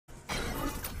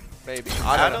Maybe.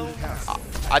 I don't know.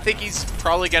 I think he's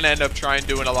probably going to end up trying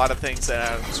doing a lot of things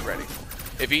that Adam's ready.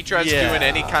 If he tries doing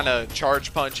any kind of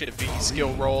charge punch and V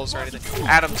skill rolls or anything,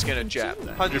 Adam's going to jab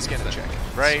that. 100%. He's going to check it.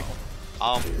 Right?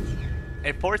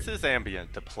 It forces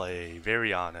Ambient to play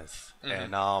very honest.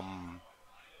 And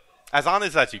as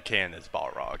honest as you can as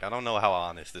Balrog. I don't know how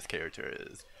honest this character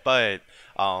is. But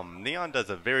Neon does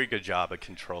a very good job of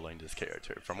controlling this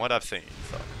character from what I've seen.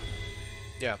 So.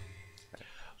 Yeah.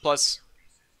 Plus,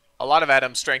 a lot of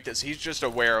Adam's strength is he's just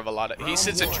aware of a lot of... He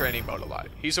sits in training mode a lot.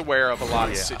 He's aware of a lot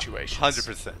of situations.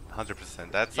 100%.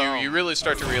 100%. That's you really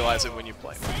start to realize it when you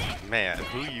play. Man,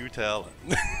 who you telling?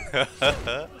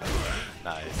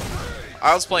 Nice.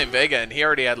 I was playing Vega, and he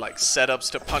already had, like,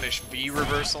 setups to punish V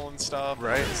reversal and stuff.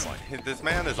 Right? It's like, this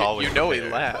man is always You know he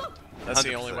prepared. labbed. That's 100%.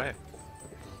 the only way.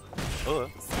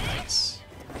 Nice.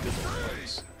 Good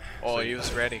moves. Oh, he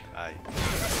was ready.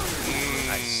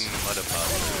 Nice. What a bug.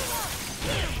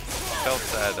 Felt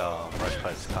that rush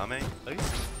punch coming.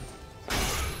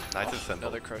 Nice and simple.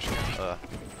 Another crush.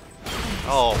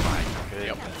 Oh my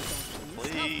goodness.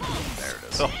 Please. There it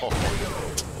is.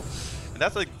 And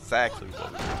that's exactly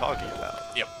what we were talking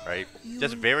about. Yep. Right?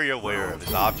 Just very aware of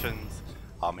his options,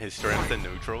 his strength in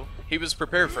neutral. He was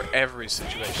prepared for every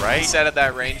situation. Right? He sat at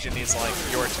that range and he's like,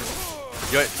 your turn.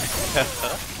 Nice. I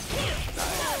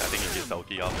think he gets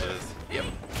Oki off this. Yep.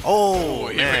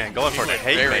 Oh, man. Going for the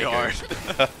very haymaker. hard.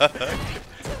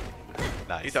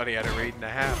 Nice. He thought he had a read and a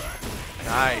half.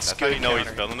 Nice. That's how you know he's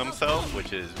feeling himself,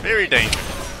 which is very dangerous.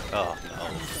 Oh, no.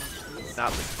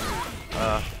 Not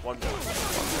one more.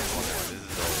 This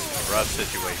is a rough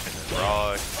situation.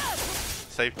 Raw.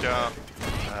 Safe jump.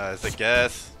 It's a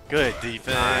guess. Good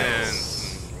defense.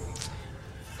 Nice.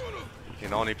 You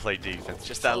can only play defense.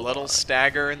 Just that little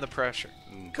stagger in the pressure.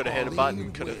 Could have hit a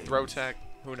button, could have throw tech.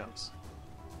 Who knows?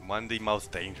 One of the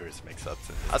most dangerous mix-ups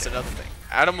in this That's game. another thing.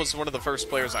 Adam was one of the first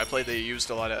players I played that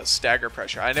used a lot of stagger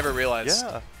pressure. I never realized.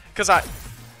 Yeah. Because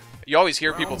you always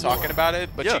hear people talking about it,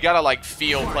 but you gotta like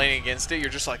feel playing against it. You're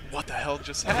just like, what the hell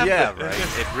just happened? Yeah, right.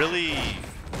 It really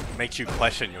makes you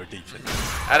question your defense.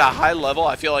 At a high level,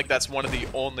 I feel like that's one of the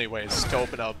only ways to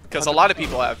open up. Because a lot of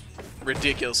people have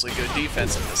ridiculously good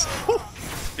defense in this game.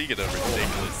 Speaking of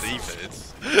ridiculous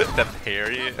defense, the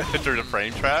parry through the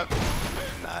frame trap.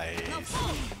 Nice.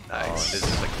 Nice. Oh, this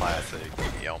is a classic.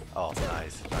 Yep. Oh,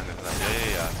 nice.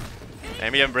 Yeah.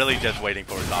 Ambient really just waiting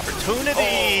for his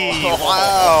opportunity. Oh.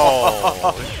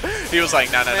 Wow. He was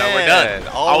like, no, we're done.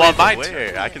 I want my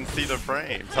turn. I can see the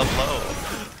frames. Hello.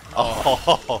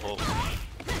 Oh.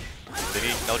 Did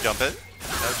he no jump it?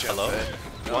 No jump Hello? it.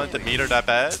 You wanted to meet her that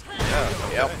bad? Yeah.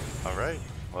 Okay. Yep. All right.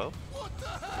 Well.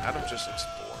 Adam just looks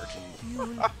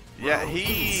bored. Yeah,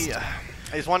 he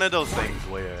is one of those things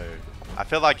where I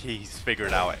feel like he's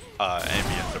figured out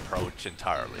Ambient's approach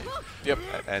entirely. Yep.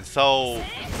 And so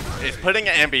it's putting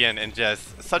Ambient in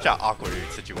just such an awkward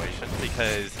situation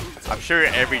because I'm sure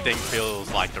everything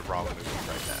feels like the wrong move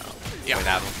right now. When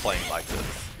Adam's playing like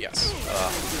this. Yes.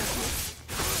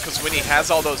 Because when he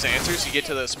has all those answers, you get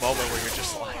to this moment where you're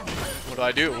just like, what do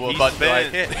I do? What button do I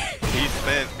hit? He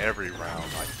spent every round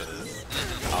like this.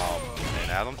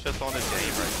 And Adam's just on his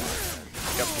game right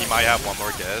now. Yep. He might have one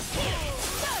more guess.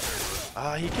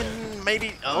 He can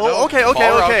maybe. Oh, okay.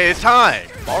 It's time.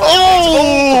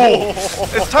 Oh,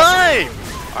 it's time.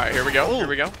 All right, here we go. Here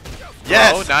we go.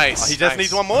 Yes. Oh, nice. He just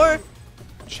needs one more.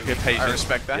 Good patience. I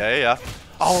respect that. Yeah.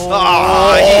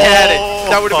 Oh, he had it.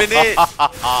 That would have been it.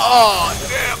 Oh,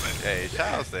 damn it. Hey,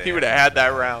 shout out to He would have had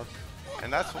that round.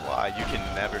 And that's why you can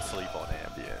never sleep on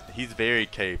Ambient. He's very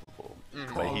capable.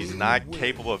 But he's not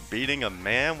capable of beating a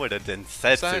man with a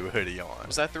Densetsu hoodie on.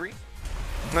 Was that 3?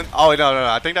 Oh, no.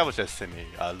 I think that was just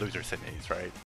loser semis, right?